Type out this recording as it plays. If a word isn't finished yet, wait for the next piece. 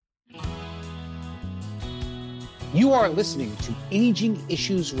You are listening to Aging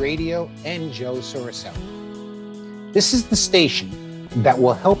Issues Radio and Joe Soroselli. This is the station that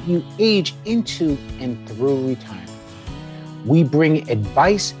will help you age into and through retirement. We bring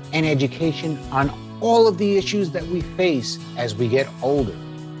advice and education on all of the issues that we face as we get older,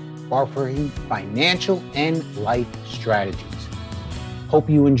 offering financial and life strategies. Hope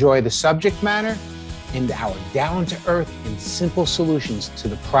you enjoy the subject matter and our down-to-earth and simple solutions to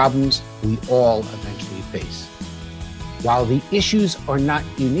the problems we all eventually face. While the issues are not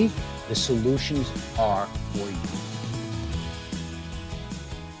unique, the solutions are for you.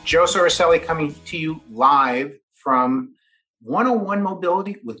 Joe Soroselli coming to you live from 101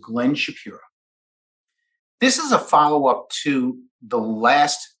 Mobility with Glenn Shapiro. This is a follow-up to the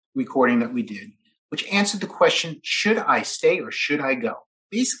last recording that we did, which answered the question, should I stay or should I go?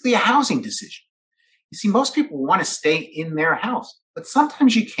 Basically a housing decision. You see, most people want to stay in their house, but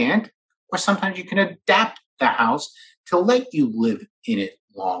sometimes you can't, or sometimes you can adapt the house to let you live in it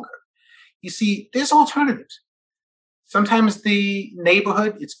longer. You see, there's alternatives. Sometimes the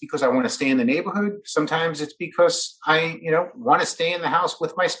neighborhood, it's because I want to stay in the neighborhood. Sometimes it's because I, want to stay in the house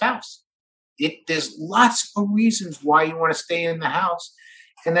with my spouse. There's lots of reasons why you want to stay in the house.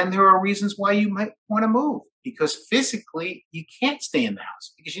 And then there are reasons why you might want to move, because physically you can't stay in the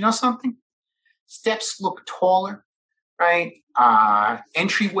house. Because you know something? Steps look taller, right?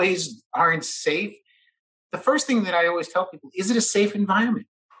 Entryways aren't safe. The first thing that I always tell people, is it a safe environment?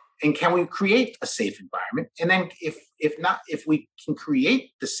 And can we create a safe environment? And then if we can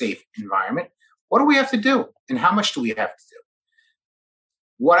create the safe environment, what do we have to do? And how much do we have to do?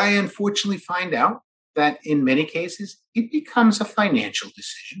 What I unfortunately find out that in many cases, it becomes a financial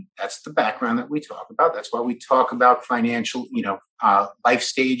decision. That's the background that we talk about. That's why we talk about financial, life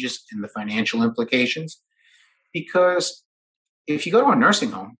stages and the financial implications. Because if you go to a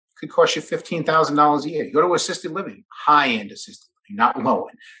nursing home, it could cost you $15,000 a year. You go to assisted living, high-end assisted living, not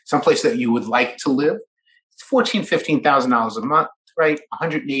low-end, someplace that you would like to live, it's $14,000, $15,000 a month, right?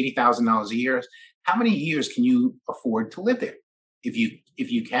 $180,000 a year. How many years can you afford to live there? If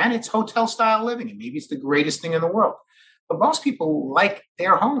you can, it's hotel-style living, and maybe it's the greatest thing in the world. But most people like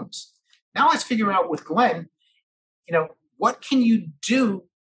their homes. Now let's figure out with Glenn, what can you do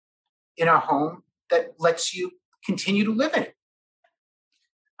in a home that lets you continue to live in it?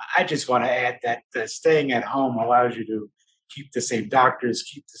 I just want to add that staying at home allows you to keep the same doctors,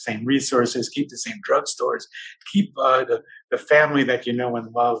 keep the same resources, keep the same drugstores, keep the family that you know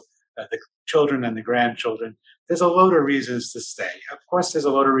and love, the children and the grandchildren. There's a load of reasons to stay. Of course, there's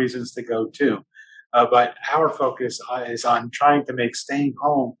a load of reasons to go too. But our focus is on trying to make staying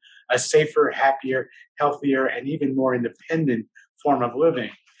home a safer, happier, healthier, and even more independent form of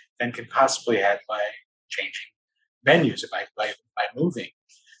living than can possibly have by changing venues, by moving.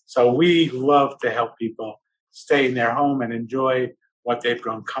 So we love to help people stay in their home and enjoy what they've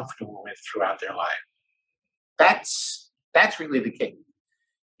grown comfortable with throughout their life. That's really the key.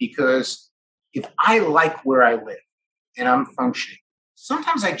 Because if I like where I live and I'm functioning,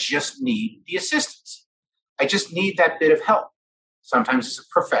 sometimes I just need the assistance. I just need that bit of help. Sometimes it's a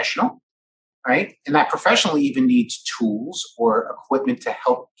professional, right? And that professional even needs tools or equipment to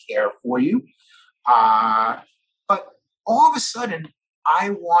help care for you. But all of a sudden,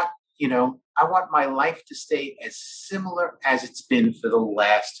 I want my life to stay as similar as it's been for the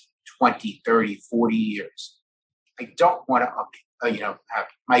last 20, 30, 40 years. I don't want to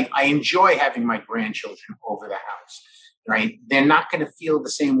I enjoy having my grandchildren over the house, right? They're not going to feel the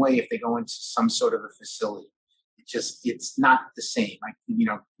same way if they go into some sort of a facility. It's not the same.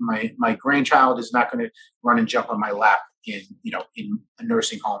 My grandchild is not going to run and jump on my lap in a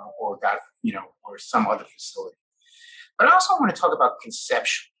nursing home or some other facility. But I also want to talk about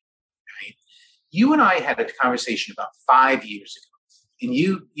conception, right? You and I had a conversation about 5 years ago,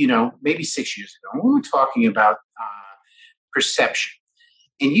 and maybe 6 years ago, and we were talking about perception.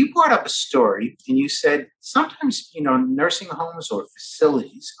 And you brought up a story, and you said sometimes, nursing homes or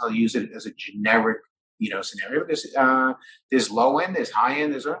facilities, I'll use it as a generic, scenario, because there's low end, there's high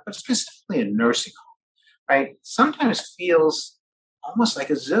end, but specifically a nursing home, right? Sometimes feels almost like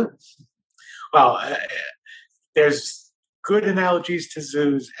a zoo. Well, there's good analogies to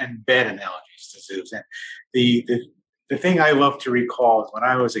zoos and bad analogies to zoos. And the thing I love to recall is when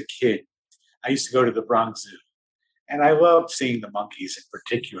I was a kid, I used to go to the Bronx Zoo. And I loved seeing the monkeys in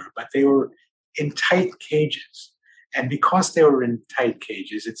particular, but they were in tight cages. And because they were in tight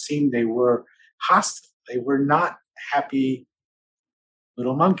cages, it seemed they were hostile. They were not happy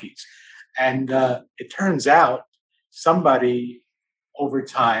little monkeys. And it turns out somebody over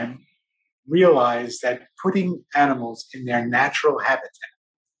time realized that putting animals in their natural habitat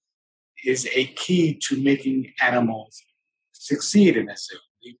is a key to making animals succeed in a zoo.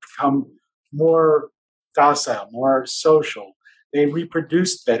 They become more docile, more social. They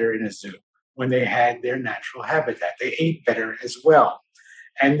reproduced better in a zoo when they had their natural habitat. They ate better as well,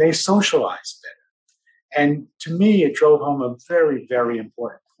 and they socialized better. And to me, it drove home a very, very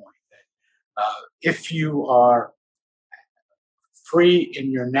important point that if you are free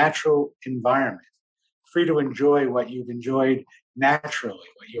in your natural environment, free to enjoy what you've enjoyed naturally,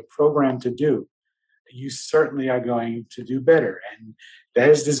 what you're programmed to do, you certainly are going to do better. And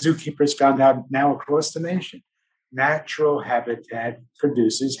as the zookeepers found out now across the nation, natural habitat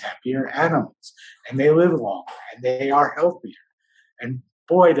produces happier animals, and they live longer, and they are healthier. And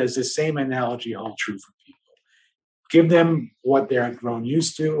boy, does the same analogy hold true for people. Give them what they're grown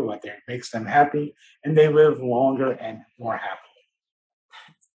used to, what makes them happy, and they live longer and more happily.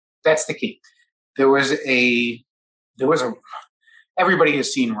 That's the key. There was a everybody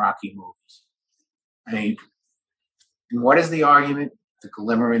has seen Rocky movies. Right? And what is the argument? The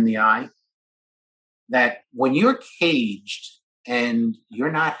glimmer in the eye. That when you're caged and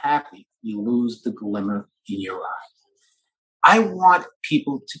you're not happy, you lose the glimmer in your eye. I want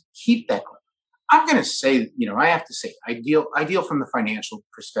people to keep that glimmer. I'm going to say, I have to say, I deal from the financial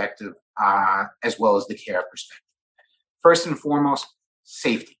perspective as well as the care perspective. First and foremost,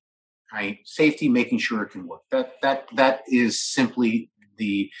 safety. Right? Safety, making sure it can work. That is simply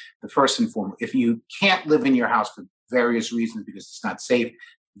the first and foremost. If you can't live in your house for various reasons because it's not safe,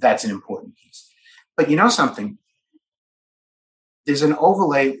 that's an important piece. But you know something? There's an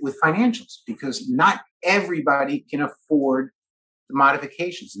overlay with financials because not everybody can afford the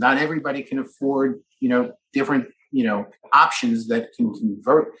modifications. Not everybody can afford, different, options that can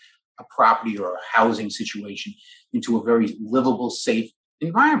convert a property or a housing situation into a very livable, safe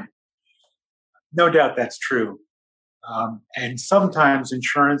environment. No doubt that's true. And sometimes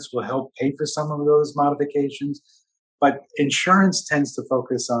insurance will help pay for some of those modifications, but insurance tends to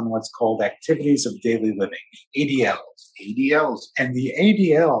focus on what's called activities of daily living, ADLs. And the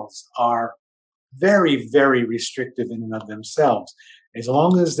ADLs are very, very restrictive in and of themselves. As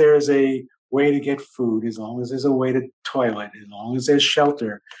long as there's a way to get food, as long as there's a way to toilet, as long as there's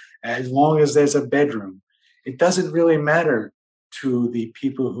shelter, as long as there's a bedroom, it doesn't really matter to the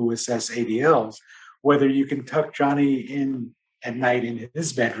people who assess ADLs whether you can tuck Johnny in at night in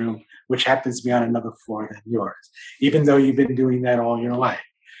his bedroom, which happens to be on another floor than yours, even though you've been doing that all your life.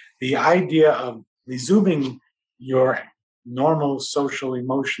 The idea of resuming your normal social,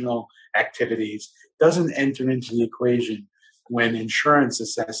 emotional activities doesn't enter into the equation when insurance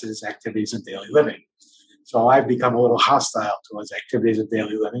assesses activities of daily living. So I've become a little hostile towards activities of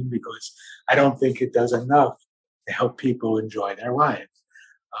daily living because I don't think it does enough to help people enjoy their lives.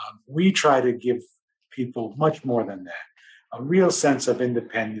 We try to give people much more than that, a real sense of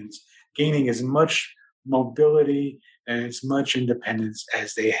independence, gaining as much mobility and as much independence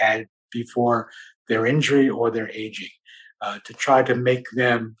as they had before their injury or their aging, to try to make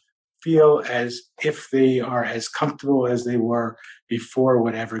them feel as if they are as comfortable as they were before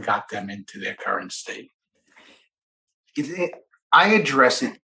whatever got them into their current state. I address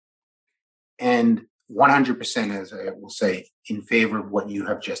it, and 100%, as I will say, in favor of what you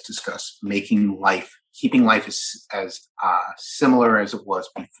have just discussed, keeping life as similar as it was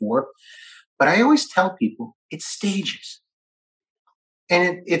before. But I always tell people it's stages.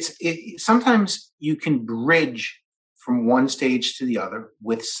 And sometimes you can bridge from one stage to the other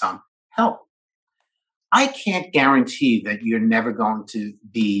with some help. I can't guarantee that you're never going to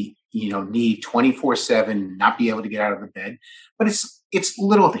be, need 24/7, not be able to get out of the bed, but it's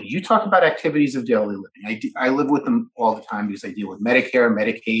little things. You talk about activities of daily living. I live with them all the time because I deal with Medicare,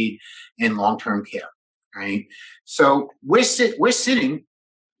 Medicaid, and long-term care. Right. So we're sitting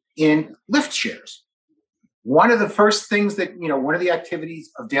in lift chairs. One of the first things that, one of the activities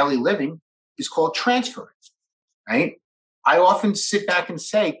of daily living is called transference. Right. I often sit back and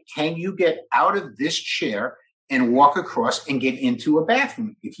say, can you get out of this chair and walk across and get into a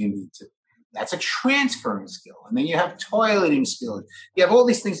bathroom if you need to? That's a transferring skill. And then you have toileting skills. You have all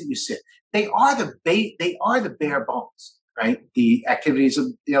these things that you sit. They are the bare bones, right? The activities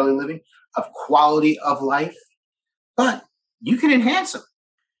of daily living, of quality of life. But you can enhance them.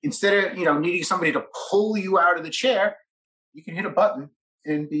 Instead of, needing somebody to pull you out of the chair, you can hit a button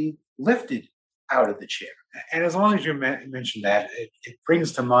and be lifted out of the chair. And as long as you mention that, it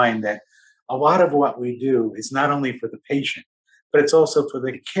brings to mind that a lot of what we do is not only for the patient, but it's also for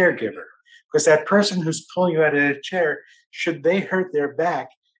the caregiver. Because that person who's pulling you out of the chair, should they hurt their back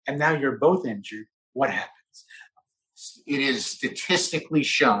and now you're both injured, what happens? It is statistically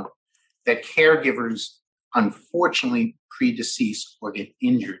shown that caregivers unfortunately predecease or get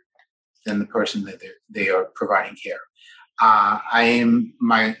injured than the person that they are providing care. I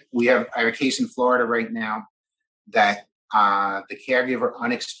have a case in Florida right now that the caregiver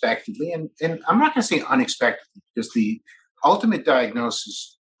unexpectedly, and I'm not going to say unexpectedly because the ultimate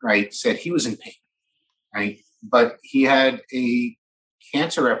diagnosis, right, said he was in pain, right, but he had a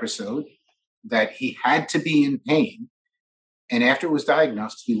cancer episode that he had to be in pain, and after it was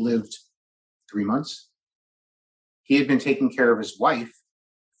diagnosed, he lived 3 months. He had been taking care of his wife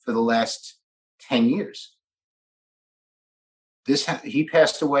for the last 10 years. He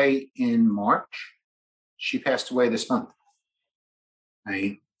passed away in March. She passed away this month.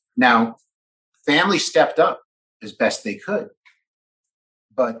 Right? Now, family stepped up as best they could,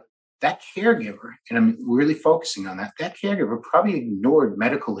 but that caregiver, and I'm really focusing on that caregiver probably ignored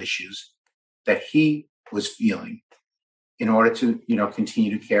medical issues that he was feeling in order to,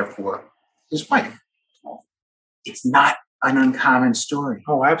 continue to care for his wife. It's not an uncommon story.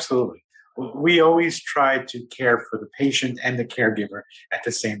 Oh, absolutely. We always try to care for the patient and the caregiver at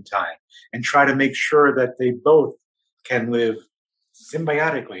the same time and try to make sure that they both can live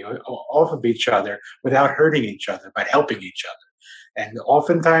symbiotically off of each other without hurting each other, but helping each other. And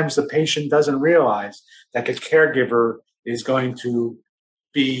oftentimes the patient doesn't realize that the caregiver is going to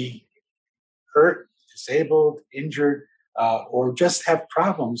be hurt, disabled, injured, or just have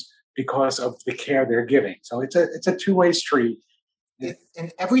problems because of the care they're giving. So it's a two-way street.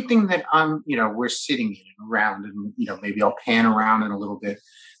 And everything that we're sitting in and around, and maybe I'll pan around in a little bit,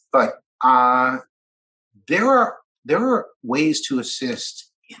 but there are ways to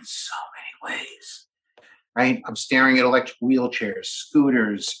assist in so many ways, right? I'm staring at electric wheelchairs,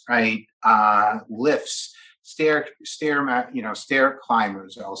 scooters, right? Lifts, stair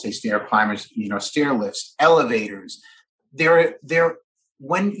climbers. I'll say stair climbers, stair lifts, elevators.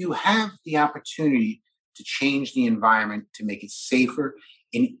 When you have the opportunity to change the environment to make it safer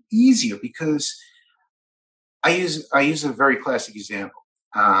and easier, because I use a very classic example.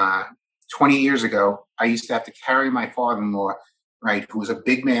 20 years ago, I used to have to carry my father-in-law, right, who was a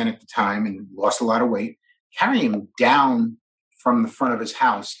big man at the time and lost a lot of weight, carry him down from the front of his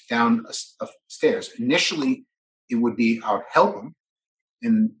house, down stairs. Initially, it would be I would help him.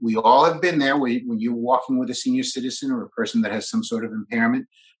 And we all have been there when you're walking with a senior citizen or a person that has some sort of impairment,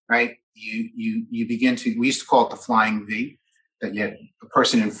 right? You begin to, we used to call it the flying V, that you had a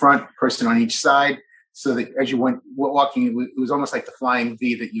person in front, person on each side, so that as you went walking, it was almost like the flying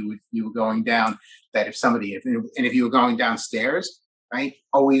V that you were going down. That if you were going downstairs, right,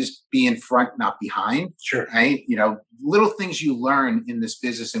 always be in front, not behind. Sure. Right. Little things you learn in this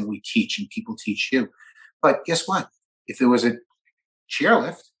business, and we teach, and people teach you. But guess what? If there was a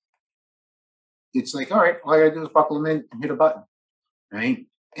chairlift, it's like, all right, all I gotta do is buckle them in and hit a button, right?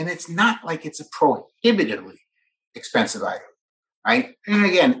 And it's not like it's a prohibitively expensive item, right? And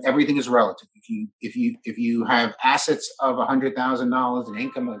again, everything is relative. If you have assets of $100,000, an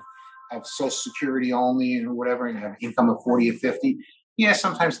income of Social Security only, and whatever, and have income of 40 or 50, yeah,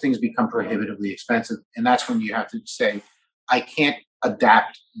 sometimes things become prohibitively expensive, and that's when you have to say, I can't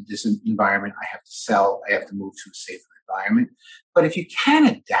adapt this environment. I have to sell. I have to move to a safer environment. But if you can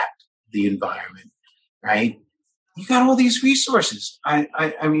adapt the environment, right, you got all these resources. I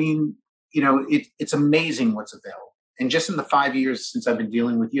mean, it's amazing what's available. And just in the 5 years since I've been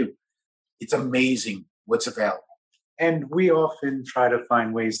dealing with you, it's amazing what's available. And we often try to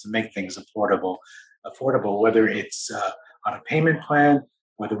find ways to make things affordable, whether it's on a payment plan,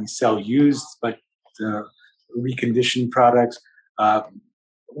 whether we sell used but reconditioned products.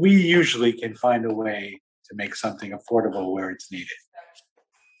 We usually can find a way to make something affordable where it's needed.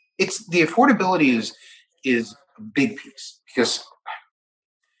 It's the affordability is a big piece, because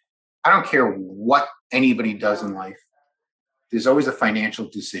I don't care what anybody does in life, there's always a financial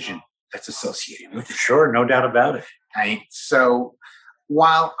decision that's associated with it. Sure, no doubt about it. Right. So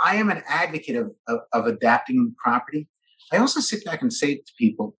while I am an advocate of adapting property, I also sit back and say to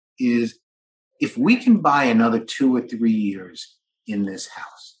people is, if we can buy another 2 or 3 years in this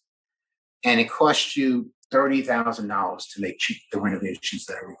house, and it costs you $30,000 to make the renovations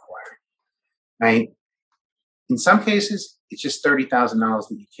that are required, right? In some cases, it's just $30,000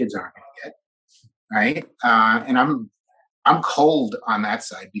 that your kids aren't going to get, right? And I'm cold on that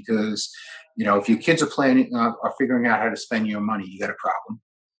side, because if your kids are figuring out how to spend your money, you got a problem,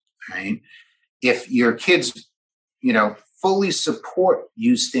 right? If your kids, fully support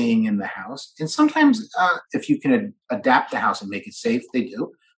you staying in the house, and sometimes if you can adapt the house and make it safe, they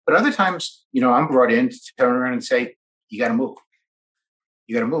do. But other times, I'm brought in to turn around and say, you got to move.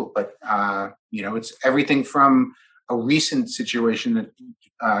 You got to move. But, it's everything from a recent situation that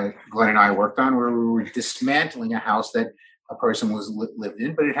Glenn and I worked on, where we were dismantling a house that a person was lived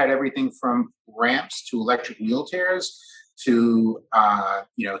in, but it had everything from ramps to electric wheelchairs to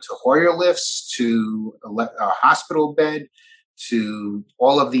to Hoyer lifts to a hospital bed to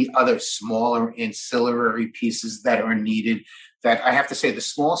all of the other smaller ancillary pieces that are needed. That I have to say, the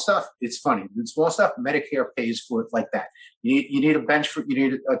small stuff, it's funny. The small stuff, Medicare pays for it like that. You need a bench for, you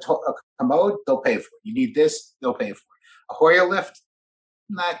need a commode, they'll pay for it. You need this, they'll pay for it. A Hoyer lift,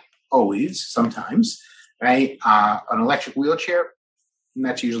 not always, sometimes, right? An electric wheelchair, and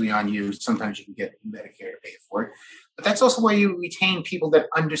that's usually on you. Sometimes you can get Medicare to pay for it. But that's also why you retain people that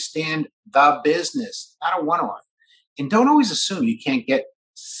understand the business, not a one-off. And don't always assume you can't get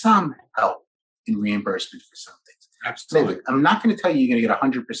some help in reimbursement for some things. Absolutely. I'm not going to tell you you're going to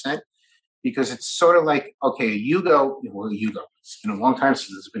get 100% because it's sort of like, okay, Yugo. It's been a long time since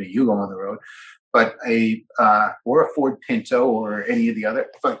there's been a Yugo on the road, but or a Ford Pinto or any of the other.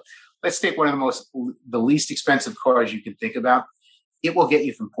 But let's take one of the least expensive cars you can think about. It will get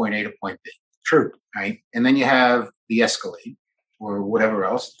you from point A to point B. True. Right. And then you have the Escalade or whatever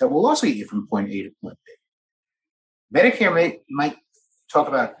else that will also get you from point A to point B. Medicare might talk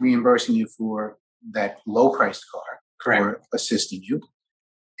about reimbursing you for that low-priced car. Correct. Or assisting you.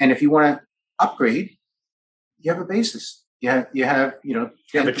 And if you want to upgrade, you have a basis. You have you have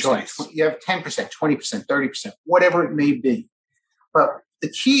a choice. You have 10%, 20%, 30%, whatever it may be. But the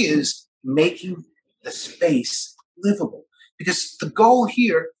key is making the space livable. Because the goal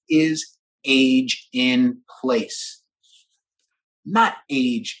here is age in place, not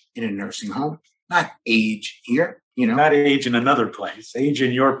age in a nursing home, not age here, Not age in another place, age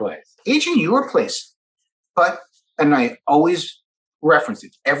in your place. Age in your place. And I always reference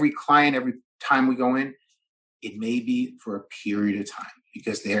it. Every client, every time we go in, it may be for a period of time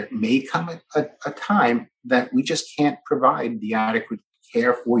because there may come a time that we just can't provide the adequate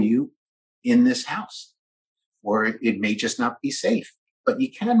care for you in this house. Or it may just not be safe. But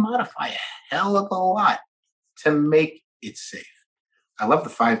you can modify a hell of a lot to make it safe. I love the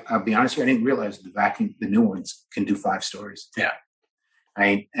 5. I'll be honest with you, I didn't realize the new ones can do 5 stories. Yeah.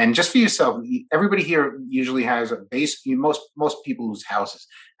 Right. And just for yourself, everybody here usually has a base. Most people whose houses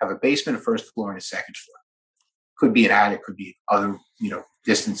have a basement, a first floor, and a second floor. Could be an attic, could be other,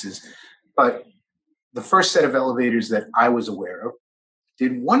 distances. But the first set of elevators that I was aware of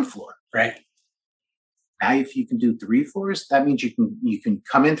did 1 floor. Right. Now, if you can do 3 floors, that means you can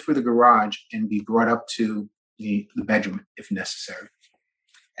come in through the garage and be brought up to the bedroom if necessary.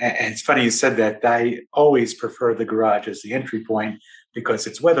 And it's funny you said that. I always prefer the garage as the entry point because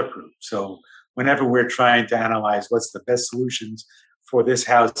it's weatherproof. So whenever we're trying to analyze what's the best solutions for this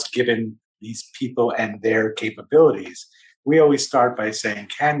house given these people and their capabilities, we always start by saying,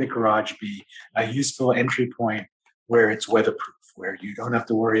 can the garage be a useful entry point where it's weatherproof, where you don't have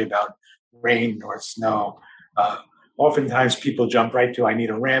to worry about rain or snow? Oftentimes people jump right to, I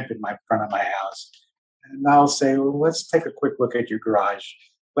need a ramp in front of my house. And I'll say, well, let's take a quick look at your garage.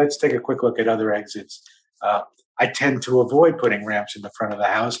 Let's take a quick look at other exits. I tend to avoid putting ramps in the front of the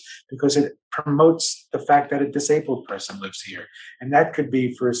house because it promotes the fact that a disabled person lives here. And that could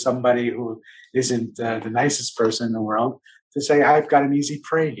be for somebody who isn't the nicest person in the world to say, I've got an easy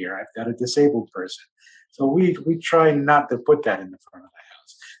prey here. I've got a disabled person. So we try not to put that in the front of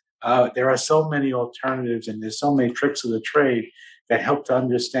the house. There are so many alternatives and there's so many tricks of the trade that help to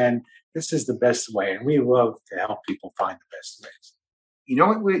understand this is the best way. And we love to help people find the best ways. You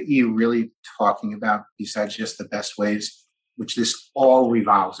know what you're really talking about besides just the best ways, which this all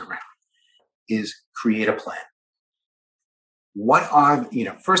revolves around, is create a plan. What are,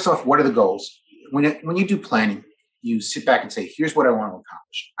 first off, what are the goals? When you do planning, you sit back and say, here's what I want to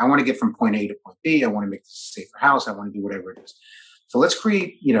accomplish. I want to get from point A to point B. I want to make this a safer house. I want to do whatever it is. So let's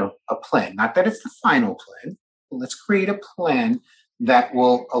create, a plan. Not that it's the final plan, but let's create a plan that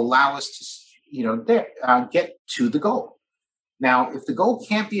will allow us to, get to the goal. Now, if the goal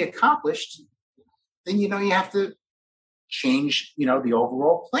can't be accomplished, then, you have to change, the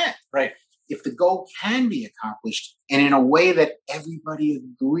overall plan. Right. If the goal can be accomplished and in a way that everybody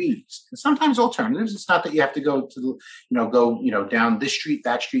agrees, and sometimes alternatives, it's not that you have to go to, down this street,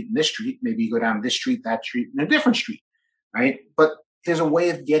 that street, and this street. Maybe you go down this street, that street, and a different street, right? But there's a way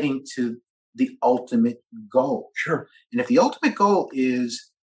of getting to the ultimate goal. Sure. And if the ultimate goal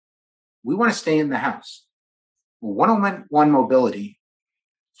is we want to stay in the house, well, one-on-one mobility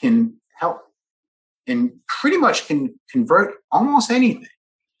can help and pretty much can convert almost anything,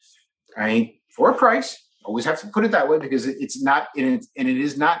 right? For a price. Always have to put it that way because it's not, and it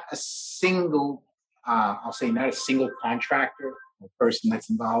is not a single, I'll say not a single contractor or person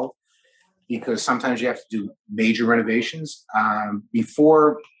that's involved, because sometimes you have to do major renovations.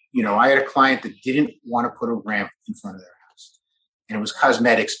 Before, I had a client that didn't want to put a ramp in front of their house. and it was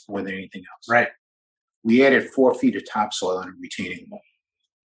cosmetics more than anything else. Right. We added 4 feet of topsoil and a retaining wall.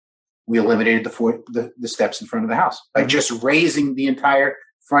 We eliminated the steps in front of the house by just raising the entire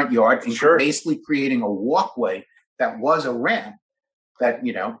front yard and basically creating a walkway that was a ramp that,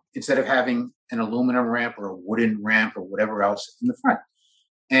 instead of having an aluminum ramp or a wooden ramp or whatever else in the front.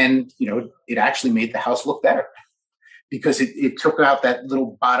 And, it actually made the house look better because it took out that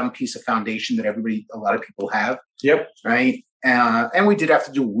little bottom piece of foundation that a lot of people have. Yep. Right. And we did have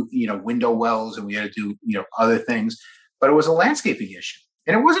to do, window wells, and we had to do, other things, but it was a landscaping issue.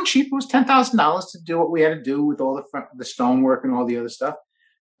 And it wasn't cheap. It was $10,000 to do what we had to do with all the stonework and all the other stuff.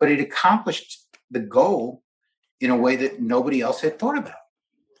 But it accomplished the goal in a way that nobody else had thought about.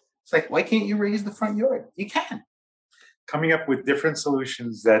 It's like, why can't you raise the front yard? You can. Coming up with different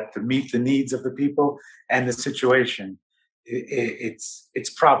solutions that meet the needs of the people and the situation, it's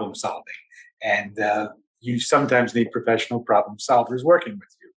problem solving. And you sometimes need professional problem solvers working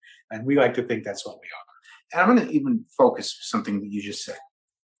with you. And we like to think that's what we are. And I'm going to even focus something that you just said.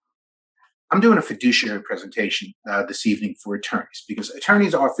 I'm doing a fiduciary presentation this evening for attorneys, because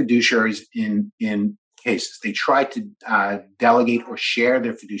attorneys are fiduciaries in cases. They try to delegate or share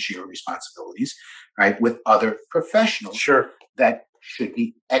their fiduciary responsibilities, right, with other professionals that should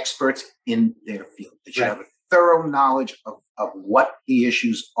be experts in their field. They should have a thorough knowledge of what the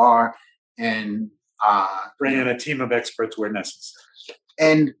issues are, and bring in a team of experts where necessary.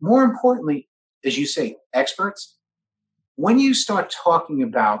 And more importantly, as you say, experts, when you start talking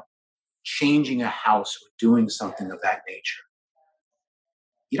about changing a house or doing something of that nature,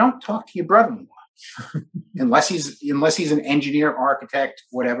 you don't talk to your brother-in-law unless he's an engineer, architect,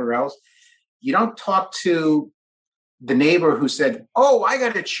 whatever else. You don't talk to the neighbor who said, "Oh, I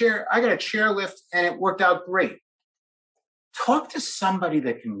got a chairlift and it worked out great." Talk to somebody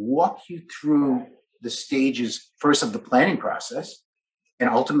that can walk you through the stages first of the planning process, and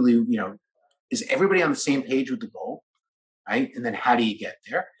ultimately, is everybody on the same page with the goal, right? And then how do you get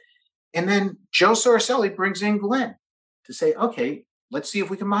there? And then Joe Soroselli brings in Glenn to say, okay, let's see if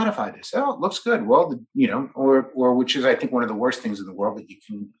we can modify this. Oh, it looks good. Well, or which is, I think, one of the worst things in the world that you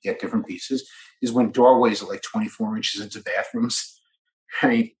can get different pieces, is when doorways are like 24 inches into bathrooms,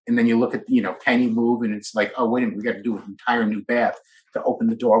 right? And then you look at, can you move? And it's like, oh, wait a minute, we got to do an entire new bath to open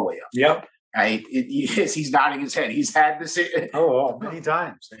the doorway up. Yep. Right? He's nodding his head. He's had this. Many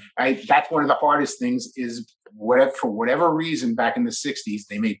times. Right? That's one of the hardest things is, for whatever reason, back in the 60s,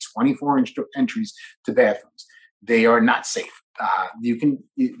 they made 24-inch entries to bathrooms. They are not safe. They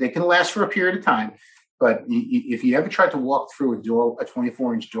can last for a period of time, but if you ever try to walk through a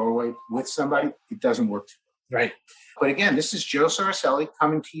 24-inch doorway with somebody, it doesn't work. Right. But again, this is Joe Soroselli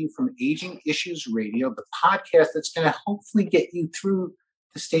coming to you from Aging Issues Radio, the podcast that's going to hopefully get you through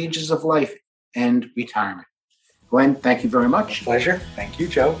the stages of life and retirement. Glenn, thank you very much. Pleasure. Thank you,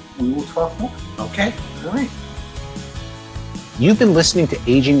 Joe. We will talk more. Okay. All right. You've been listening to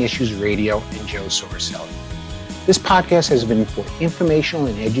Aging Issues Radio and Joe Soroselli. This podcast has been for informational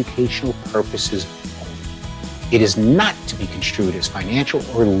and educational purposes only. It is not to be construed as financial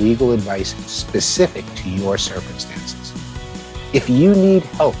or legal advice specific to your circumstances. If you need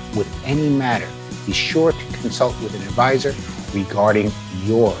help with any matter, be sure to consult with an advisor regarding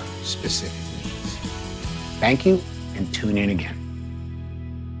your specific needs. Thank you, and tune in again.